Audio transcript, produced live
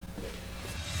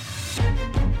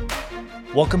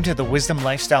Welcome to the Wisdom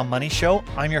Lifestyle Money Show.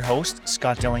 I'm your host,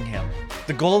 Scott Dillingham.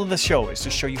 The goal of the show is to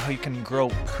show you how you can grow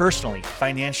personally,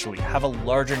 financially, have a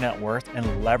larger net worth,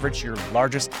 and leverage your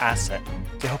largest asset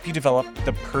to help you develop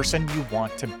the person you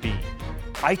want to be.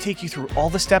 I take you through all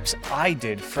the steps I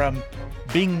did from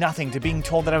being nothing to being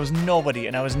told that I was nobody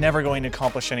and I was never going to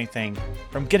accomplish anything,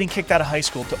 from getting kicked out of high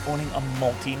school to owning a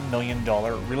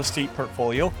multi-million-dollar real estate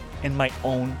portfolio in my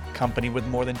own company with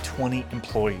more than 20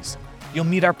 employees. You'll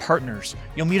meet our partners,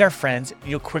 you'll meet our friends, and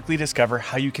you'll quickly discover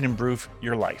how you can improve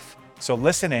your life. So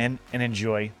listen in and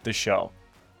enjoy the show.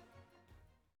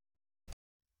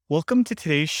 Welcome to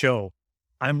today's show.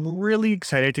 I'm really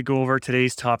excited to go over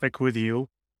today's topic with you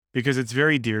because it's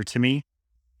very dear to me.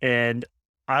 And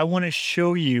I want to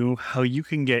show you how you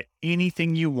can get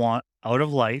anything you want out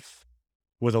of life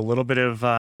with a little bit of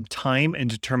time and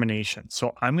determination.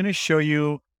 So I'm going to show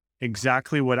you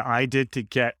exactly what I did to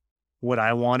get what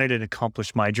I wanted and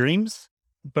accomplish my dreams.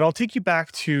 But I'll take you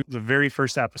back to the very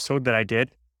first episode that I did.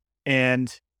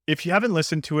 And if you haven't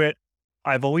listened to it,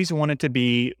 I've always wanted to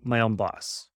be my own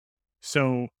boss.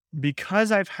 So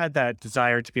because I've had that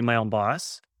desire to be my own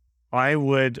boss, I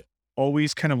would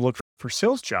always kind of look for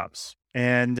sales jobs.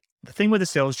 And the thing with a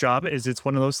sales job is it's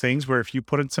one of those things where if you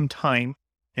put in some time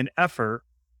and effort,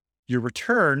 your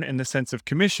return in the sense of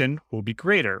commission will be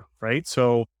greater, right?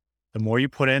 So the more you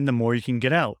put in, the more you can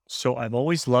get out. So I've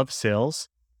always loved sales,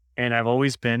 and I've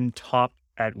always been top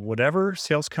at whatever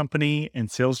sales company and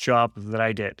sales job that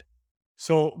I did.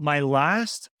 So my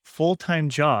last full-time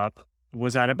job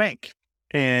was at a bank,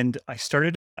 and I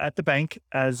started at the bank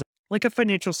as like a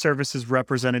financial services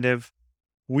representative.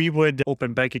 We would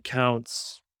open bank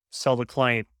accounts, sell the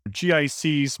client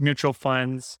GICs, mutual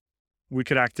funds. We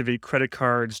could activate credit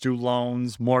cards, do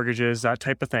loans, mortgages, that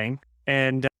type of thing.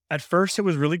 And at first it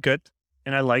was really good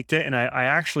and I liked it. And I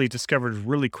actually discovered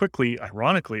really quickly,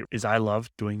 ironically, is I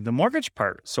loved doing the mortgage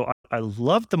part. So I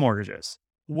loved the mortgages.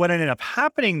 What ended up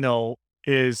happening though,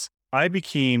 is I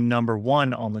became number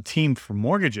one on the team for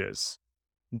mortgages,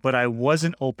 but I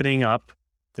wasn't opening up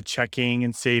the checking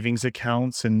and savings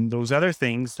accounts and those other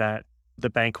things that the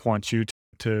bank wants you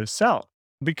to sell.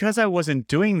 Because I wasn't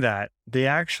doing that, they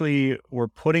actually were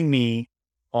putting me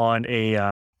on a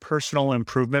personal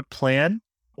improvement plan,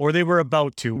 or they were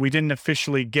about to. We didn't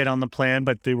officially get on the plan,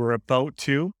 but they were about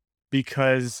to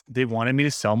because they wanted me to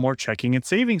sell more checking and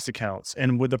savings accounts.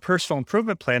 And with the personal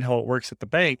improvement plan, how it works at the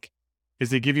bank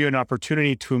is they give you an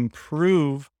opportunity to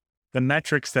improve the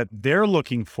metrics that they're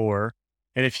looking for.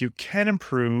 And if you can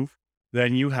improve,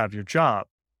 then you have your job.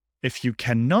 If you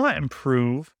cannot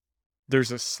improve,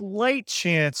 there's a slight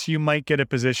chance you might get a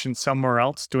position somewhere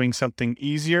else doing something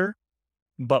easier.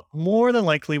 But more than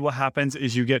likely what happens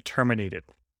is you get terminated.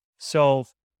 So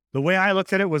the way I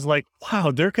looked at it was like,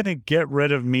 wow, they're going to get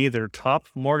rid of me, their top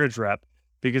mortgage rep,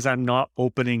 because I'm not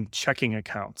opening checking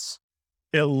accounts.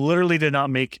 It literally did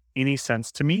not make any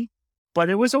sense to me, but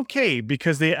it was okay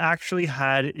because they actually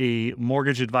had a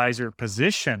mortgage advisor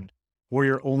position where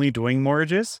you're only doing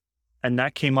mortgages, and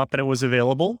that came up and it was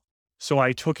available. So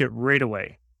I took it right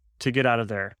away to get out of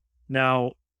there.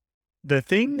 Now, the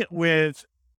thing with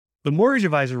the mortgage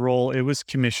advisor role, it was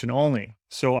commission only.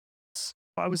 So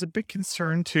I was a bit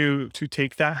concerned to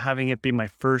take that, having it be my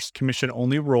first commission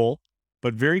only role.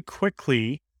 But very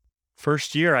quickly,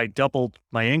 first year, I doubled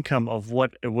my income of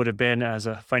what it would have been as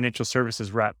a financial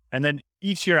services rep. And then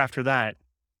each year after that,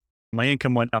 my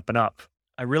income went up and up.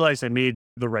 I realized I made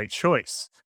the right choice.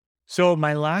 So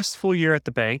my last full year at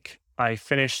the bank, I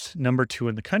finished number 2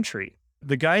 in the country.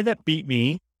 The guy that beat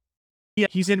me,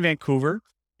 he's in Vancouver.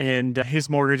 And his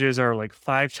mortgages are like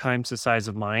 5 times the size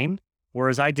of mine,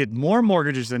 whereas I did more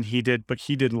mortgages than he did, but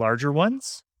he did larger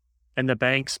ones. And the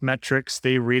bank's metrics,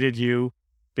 they rated you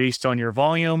based on your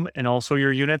volume and also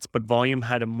your units, but volume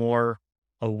had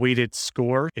a weighted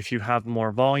score if you have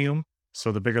more volume.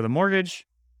 So the bigger the mortgage,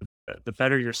 the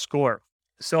better your score.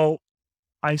 So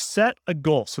I set a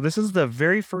goal. So this is the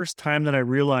very first time that I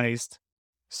realized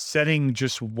setting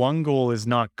just one goal is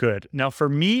not good. Now for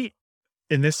me,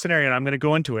 in this scenario, and I'm going to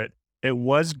go into it, it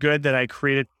was good that I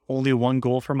created only one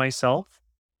goal for myself.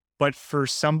 But for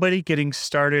somebody getting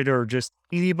started or just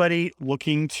anybody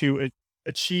looking to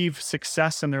achieve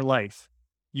success in their life,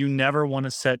 you never want to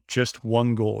set just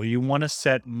one goal. You want to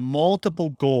set multiple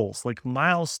goals, like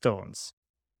milestones,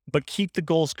 but keep the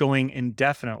goals going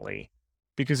indefinitely.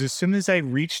 Because as soon as I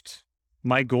reached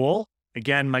my goal,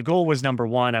 again, my goal was number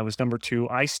 1, I was number 2,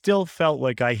 I still felt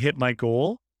like I hit my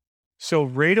goal. So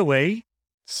right away,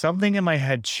 something in my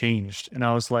head changed and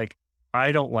I was like,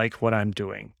 I don't like what I'm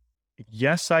doing.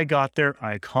 Yes, I got there.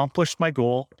 I accomplished my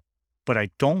goal, but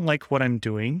I don't like what I'm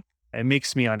doing. It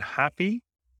makes me unhappy.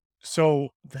 So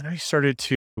then I started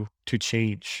to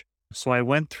change. So I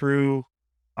went through,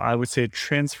 I would say, a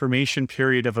transformation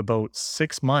period of about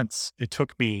 6 months. It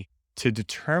took me to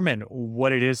determine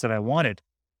what it is that I wanted.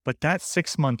 But that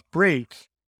 6 month break,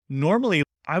 normally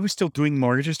I was still doing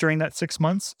mortgages during that 6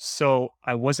 months. So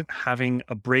I wasn't having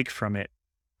a break from it.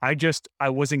 I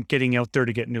wasn't getting out there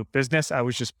to get new business. I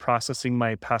was just processing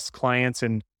my past clients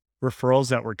and referrals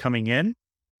that were coming in.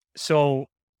 So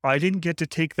I didn't get to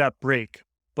take that break,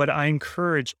 but I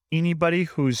encourage anybody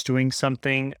who's doing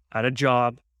something at a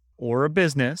job or a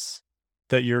business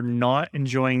that you're not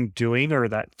enjoying doing, or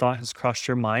that thought has crossed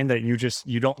your mind that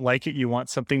you don't like it. You want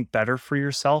something better for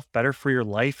yourself, better for your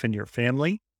life and your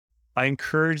family. I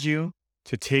encourage you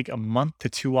to take a month to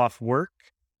two off work,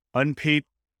 unpaid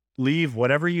leave,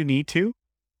 whatever you need to.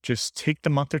 Just take the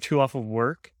month or two off of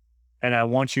work. And I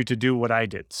want you to do what I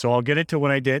did. So I'll get into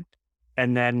what I did.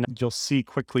 And then you'll see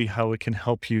quickly how it can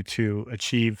help you to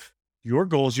achieve your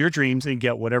goals, your dreams, and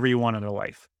get whatever you want in your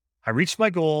life. I reached my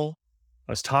goal.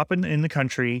 I was top in the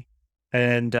country,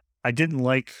 and I didn't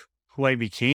like who I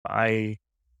became. I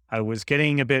was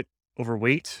getting a bit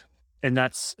overweight, and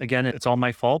that's, again, it's all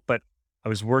my fault, but I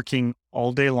was working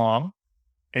all day long.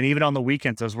 And even on the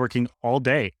weekends, I was working all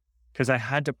day because I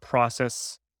had to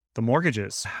process the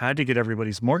mortgages, I had to get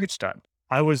everybody's mortgage done.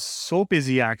 I was so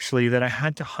busy actually that I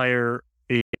had to hire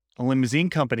a limousine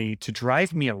company to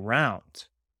drive me around,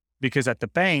 because at the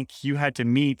bank, you had to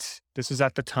meet, this is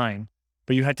at the time,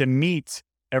 but you had to meet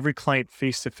every client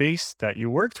face to face that you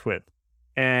worked with.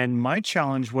 And my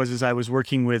challenge was, as I was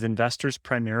working with investors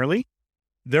primarily,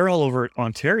 they're all over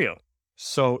Ontario.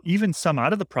 So even some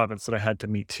out of the province that I had to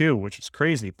meet too, which is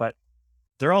crazy, but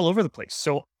they're all over the place.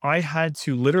 So I had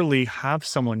to literally have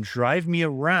someone drive me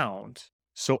around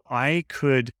so I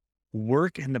could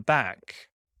work in the back.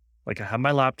 Like, I had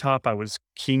my laptop, I was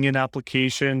keying in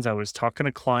applications, I was talking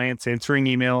to clients, answering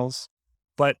emails,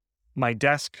 but my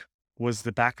desk was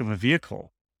the back of a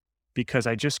vehicle because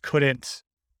I just couldn't,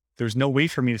 there's no way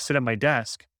for me to sit at my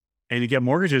desk and to get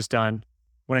mortgages done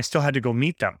when I still had to go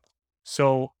meet them.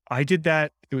 So I did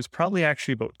that. It was probably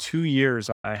actually about 2 years.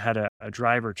 I had a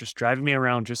driver just driving me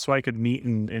around just so I could meet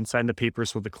and sign the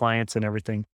papers with the clients and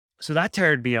everything. So that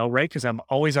tired me out, right? Because I'm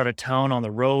always out of town on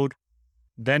the road,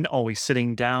 then always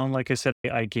sitting down. Like I said,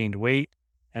 I gained weight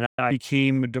and I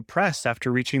became depressed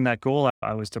after reaching that goal.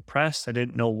 I was depressed. I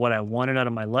didn't know what I wanted out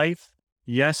of my life.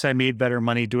 Yes, I made better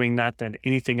money doing that than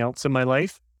anything else in my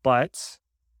life, but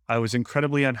I was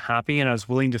incredibly unhappy and I was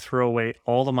willing to throw away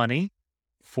all the money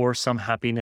for some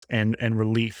happiness and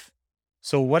relief.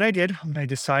 So what I did when I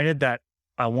decided that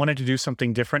I wanted to do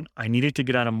something different, I needed to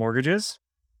get out of mortgages,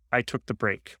 I took the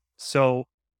break. So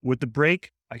with the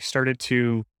break, I started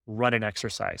to run and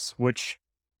exercise, which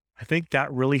I think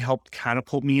that really helped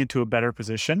catapult me into a better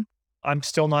position. I'm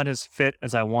still not as fit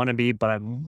as I want to be, but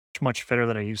I'm much fitter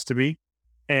than I used to be.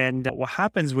 And what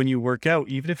happens when you work out,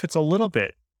 even if it's a little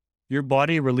bit, your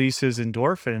body releases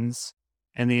endorphins,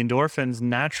 and the endorphins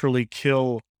naturally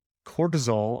kill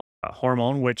cortisol, a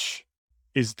hormone, which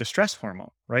is the stress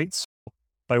hormone, right? So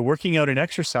by working out and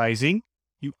exercising,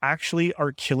 you actually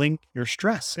are killing your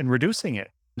stress and reducing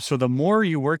it. So the more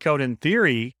you work out in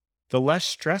theory, the less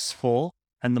stressful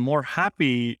and the more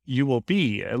happy you will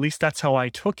be. At least that's how I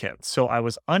took it. So I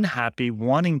was unhappy,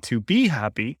 wanting to be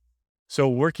happy. So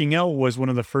working out was one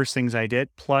of the first things I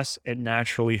did. Plus, it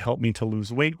naturally helped me to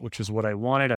lose weight, which is what I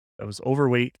wanted. I was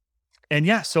overweight. And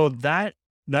yeah, so that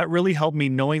really helped me,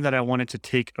 knowing that I wanted to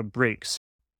take a break. So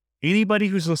anybody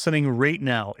who's listening right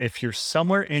now, if you're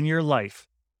somewhere in your life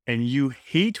and you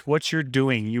hate what you're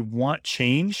doing, you want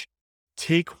change,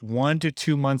 take 1 to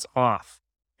 2 months off.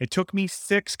 It took me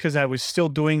 6 because I was still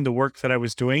doing the work that I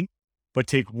was doing, but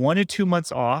take 1 to 2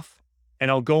 months off, and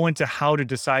I'll go into how to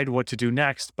decide what to do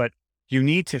next. But you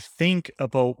need to think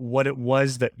about what it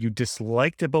was that you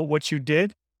disliked about what you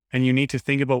did, and you need to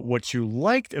think about what you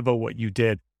liked about what you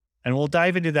did. And we'll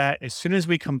dive into that as soon as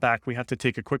we come back. We have to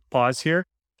take a quick pause here,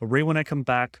 but right when I come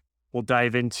back, we'll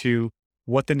dive into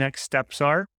what the next steps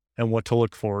are and what to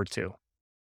look forward to.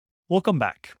 Welcome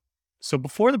back. So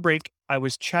before the break, I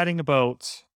was chatting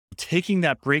about taking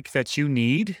that break that you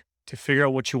need to figure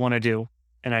out what you want to do.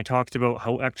 And I talked about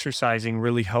how exercising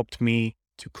really helped me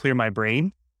to clear my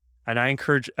brain. And I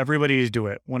encourage everybody to do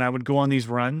it. When I would go on these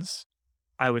runs,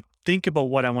 I would think about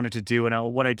what I wanted to do.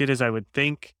 And what I did is I would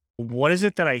think, what is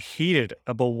it that I hated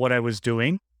about what I was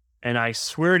doing? And I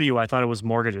swear to you, I thought it was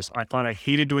mortgages. I thought I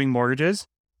hated doing mortgages,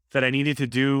 that I needed to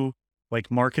do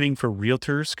like marketing for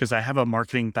realtors because I have a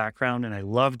marketing background and I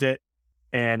loved it.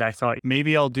 And I thought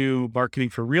maybe I'll do marketing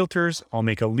for realtors. I'll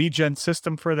make a lead gen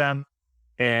system for them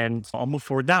and I'll move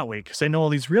forward that way because I know all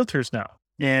these realtors now.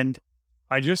 And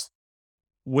I just,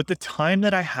 with the time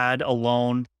that I had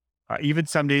alone, even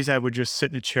some days I would just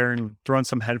sit in a chair and throw on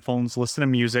some headphones, listen to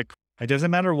music. It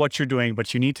doesn't matter what you're doing,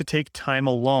 but you need to take time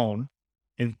alone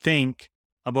and think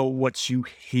about what you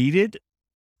hated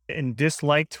and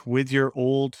disliked with your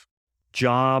old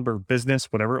job or business,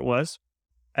 whatever it was.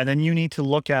 And then you need to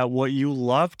look at what you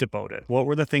loved about it. What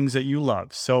were the things that you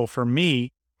loved? So for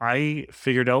me, I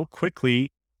figured out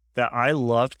quickly that I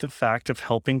loved the fact of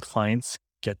helping clients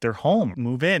get their home,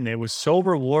 move in. It was so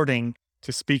rewarding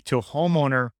to speak to a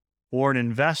homeowner or an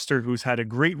investor who's had a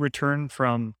great return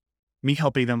from me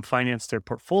helping them finance their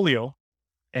portfolio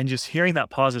and just hearing that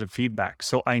positive feedback.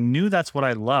 So I knew that's what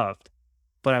I loved,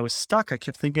 but I was stuck. I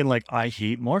kept thinking like, I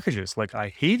hate mortgages. Like I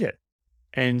hate it.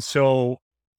 And so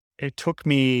it took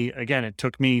me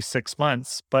 6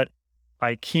 months, but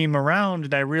I came around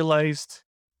and I realized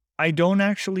I don't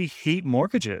actually hate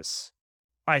mortgages.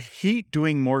 I hate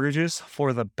doing mortgages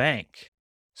for the bank.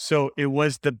 So it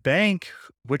was the bank,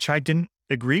 which I didn't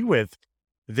agree with.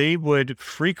 They would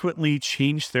frequently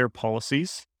change their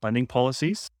policies, lending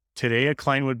policies. Today, a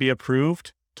client would be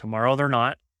approved. Tomorrow, they're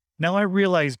not. Now, I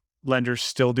realize lenders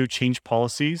still do change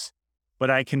policies, but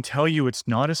I can tell you it's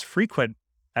not as frequent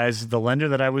as the lender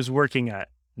that I was working at.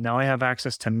 Now I have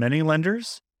access to many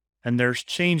lenders and there's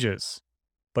changes,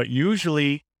 but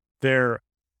usually they're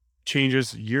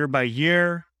changes year by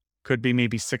year, could be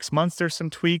maybe 6 months. There's some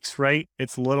tweaks, right?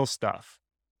 It's little stuff.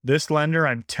 This lender,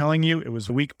 I'm telling you, it was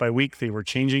week by week, they were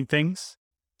changing things.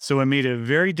 So it made it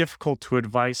very difficult to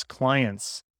advise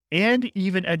clients and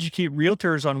even educate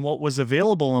realtors on what was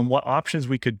available and what options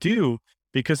we could do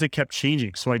because it kept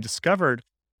changing. So I discovered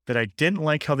that I didn't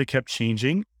like how they kept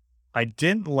changing. I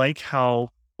didn't like how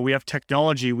we have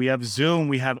technology, we have Zoom,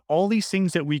 we have all these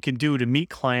things that we can do to meet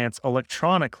clients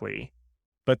electronically.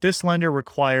 But this lender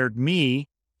required me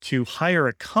to hire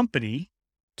a company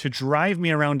to drive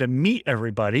me around to meet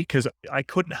everybody because I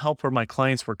couldn't help where my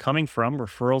clients were coming from.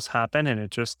 Referrals happen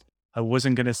and I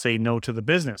wasn't going to say no to the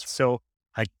business. So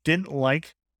I didn't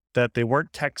like that they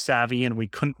weren't tech savvy and we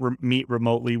couldn't meet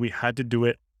remotely. We had to do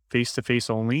it face to face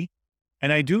only.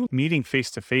 And I do meeting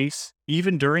face to face,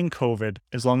 even during COVID,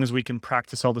 as long as we can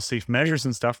practice all the safe measures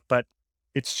and stuff. But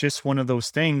it's just one of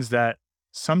those things that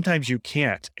sometimes you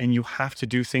can't, and you have to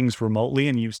do things remotely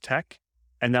and use tech.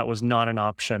 And that was not an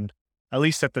option, at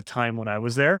least at the time when I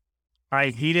was there. I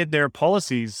hated their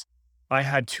policies. I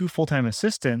had 2 full-time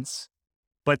assistants,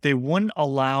 but they wouldn't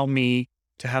allow me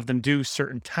to have them do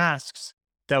certain tasks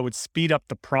that would speed up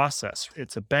the process.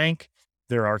 It's a bank.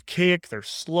 They're archaic. They're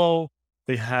slow.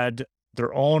 They had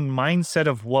their own mindset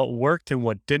of what worked and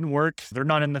what didn't work. They're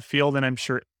not in the field. And I'm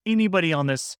sure anybody on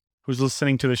this who's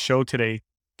listening to the show today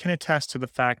can attest to the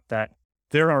fact that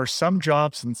there are some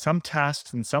jobs and some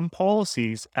tasks and some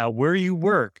policies at where you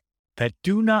work that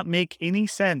do not make any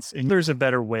sense. And there's a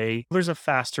better way, there's a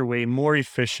faster way, more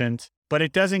efficient, but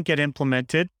it doesn't get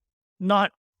implemented.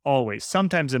 Not always.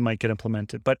 Sometimes it might get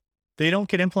implemented, but they don't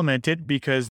get implemented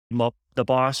because the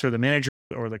boss or the manager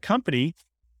or the company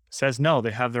says no,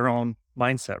 they have their own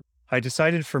mindset. I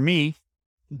decided for me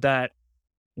that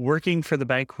working for the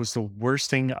bank was the worst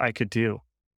thing I could do.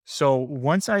 So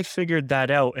once I figured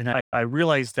that out and I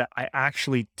realized that I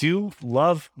actually do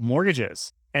love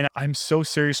mortgages, and I'm so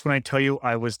serious when I tell you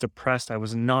I was depressed. I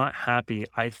was not happy.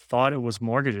 I thought it was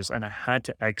mortgages and I had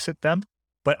to exit them,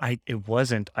 but it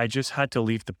wasn't. I just had to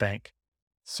leave the bank.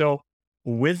 So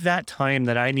with that time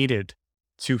that I needed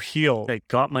to heal, I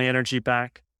got my energy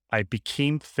back. I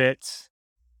became fit.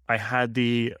 I had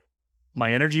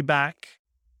my energy back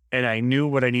and I knew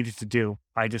what I needed to do.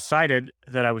 I decided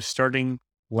that I was starting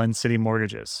Lend City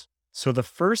Mortgages. So the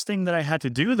first thing that I had to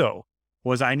do though,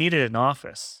 was I needed an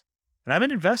office. And I'm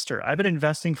an investor. I've been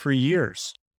investing for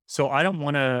years. So I don't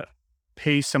want to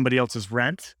pay somebody else's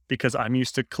rent because I'm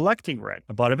used to collecting rent.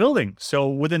 I bought a building. So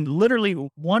within literally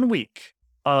 1 week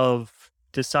of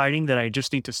deciding that I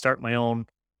just need to start my own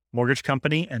mortgage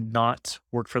company and not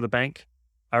work for the bank,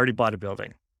 I already bought a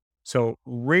building. So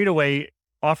right away,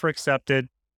 offer accepted,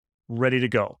 ready to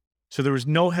go. So there was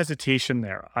no hesitation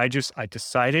there. I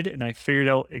decided and I figured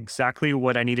out exactly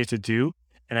what I needed to do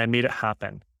and I made it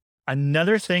happen.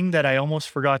 Another thing that I almost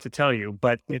forgot to tell you,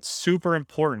 but it's super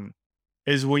important,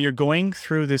 is when you're going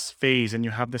through this phase and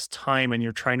you have this time and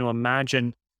you're trying to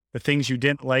imagine the things you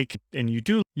didn't like and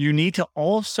you need to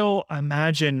also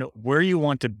imagine where you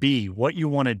want to be, what you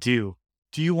want to do.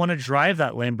 Do you want to drive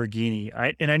that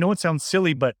Lamborghini? And I know it sounds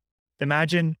silly, but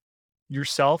imagine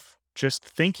yourself just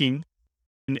thinking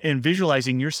and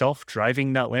visualizing yourself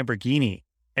driving that Lamborghini.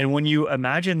 And when you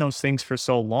imagine those things for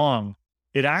so long,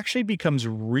 it actually becomes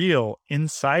real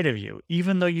inside of you,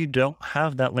 even though you don't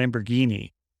have that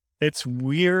Lamborghini. It's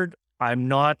weird. I'm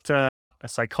not a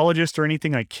psychologist or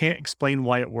anything. I can't explain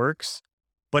why it works,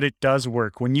 but it does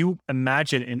work. When you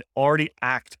imagine and already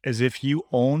act as if you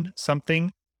own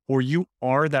something, or you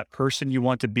are that person you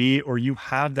want to be, or you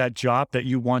have that job that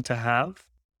you want to have,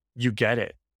 you get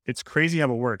it. It's crazy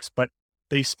how it works. But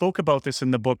they spoke about this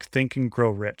in the book, Think and Grow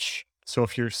Rich. So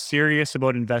if you're serious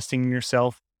about investing in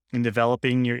yourself and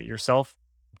developing yourself,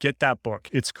 get that book.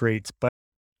 It's great.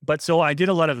 But so I did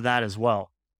a lot of that as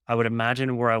well. I would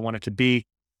imagine where I wanted to be.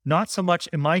 Not so much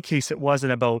in my case, it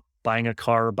wasn't about buying a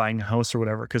car or buying a house or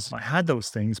whatever, because I had those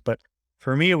things. But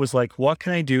for me, it was like, what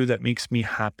can I do that makes me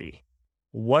happy?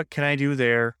 What can I do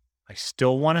there? I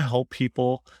still want to help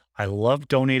people. I love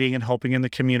donating and helping in the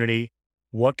community.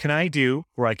 What can I do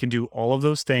where I can do all of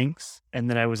those things? And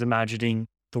then I was imagining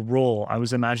the role. I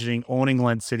was imagining owning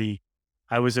Lent City.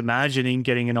 I was imagining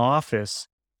getting an office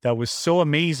that was so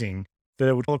amazing that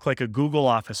it would look like a Google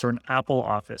office or an Apple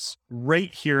office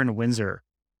right here in Windsor.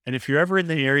 And if you're ever in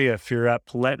the area, if you're at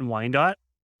Paulette and Wyandotte,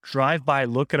 drive by,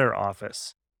 look at our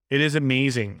office. It is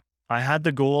amazing. I had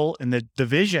the goal and the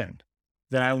vision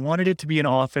that I wanted it to be an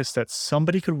office that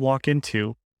somebody could walk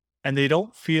into and they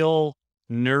don't feel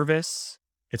nervous.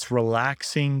 It's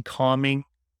relaxing, calming.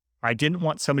 I didn't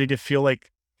want somebody to feel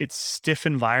like it's stiff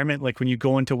environment, like when you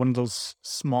go into one of those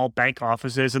small bank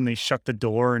offices and they shut the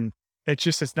door, and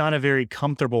it's not a very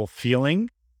comfortable feeling.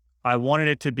 I wanted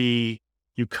it to be,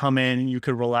 you come in, you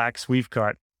could relax. We've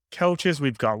got couches,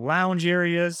 we've got lounge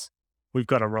areas, we've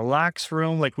got a relax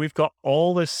room. Like we've got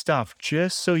all this stuff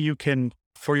just so you can,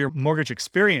 for your mortgage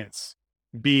experience,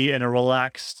 be in a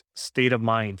relaxed state of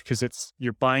mind, because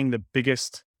you're buying the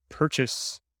biggest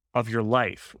purchase of your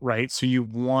life, right? So you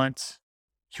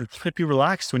to be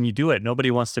relaxed when you do it. Nobody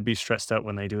wants to be stressed out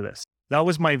when they do this. That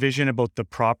was my vision about the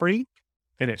property.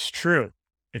 And it's true.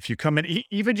 If you come in,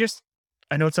 even just,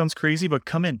 I know it sounds crazy, but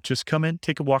just come in,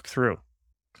 take a walk through.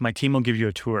 My team will give you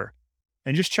a tour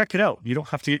and just check it out. You don't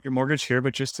have to get your mortgage here,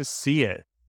 but just to see it.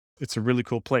 It's a really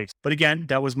cool place. But again,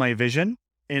 that was my vision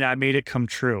and I made it come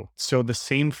true. So the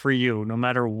same for you, no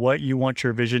matter what you want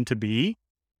your vision to be,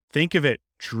 think of it,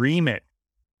 dream it,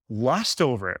 lust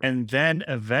over it. And then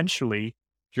eventually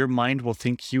your mind will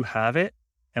think you have it.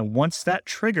 And once that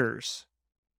triggers,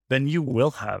 then you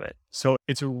will have it. So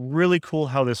it's really cool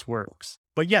how this works.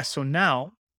 But yes, so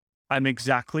now I'm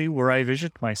exactly where I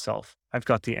visioned myself. I've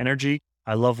got the energy.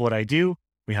 I love what I do.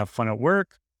 We have fun at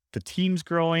work. The team's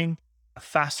growing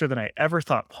faster than I ever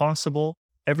thought possible.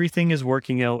 Everything is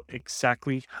working out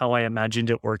exactly how I imagined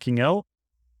it working out.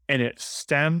 And it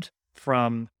stemmed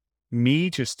from me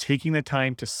just taking the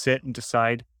time to sit and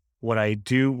decide what I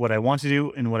do, what I want to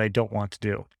do, and what I don't want to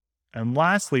do. And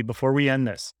lastly, before we end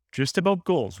this, just about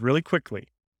goals really quickly.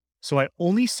 So I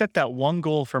only set that one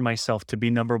goal for myself to be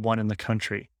number one in the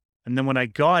country. And then when I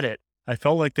got it, I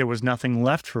felt like there was nothing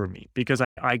left for me because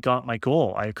I got my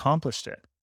goal. I accomplished it.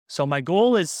 So my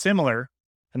goal is similar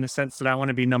in the sense that I want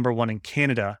to be number one in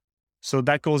Canada. So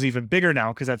that goal is even bigger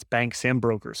now because that's banks and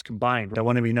brokers combined. I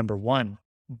want to be number one.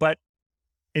 But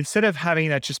instead of having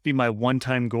that just be my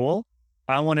one-time goal,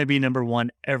 I want to be number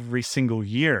one every single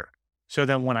year. So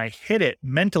then when I hit it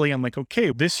mentally, I'm like,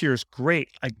 okay, this year's great.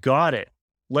 I got it.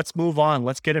 Let's move on.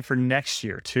 Let's get it for next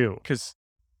year too. Because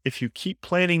if you keep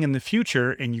planning in the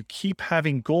future and you keep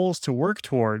having goals to work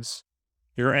towards,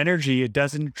 your energy, it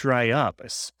doesn't dry up,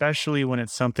 especially when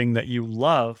it's something that you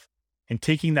love. And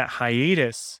taking that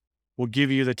hiatus will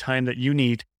give you the time that you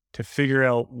need to figure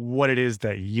out what it is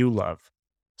that you love.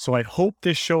 So I hope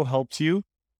this show helped you.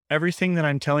 Everything that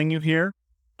I'm telling you here,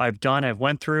 I've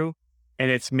went through, and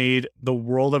it's made the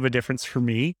world of a difference for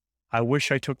me. I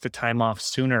wish I took the time off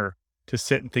sooner to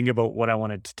sit and think about what I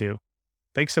wanted to do.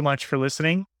 Thanks so much for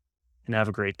listening and have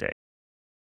a great day.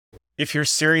 If you're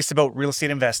serious about real estate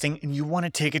investing and you want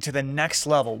to take it to the next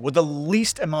level with the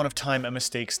least amount of time and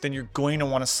mistakes, then you're going to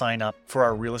want to sign up for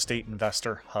our Real Estate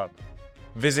Investor Hub.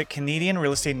 Visit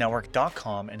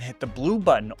CanadianRealEstateNetwork.com and hit the blue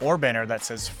button or banner that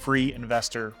says Free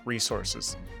Investor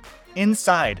Resources.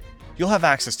 Inside, you'll have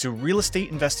access to real estate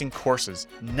investing courses,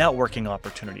 networking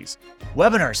opportunities,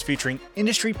 webinars featuring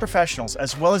industry professionals,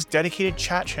 as well as dedicated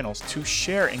chat channels to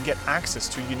share and get access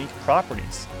to unique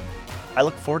properties. I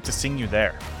look forward to seeing you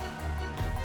there.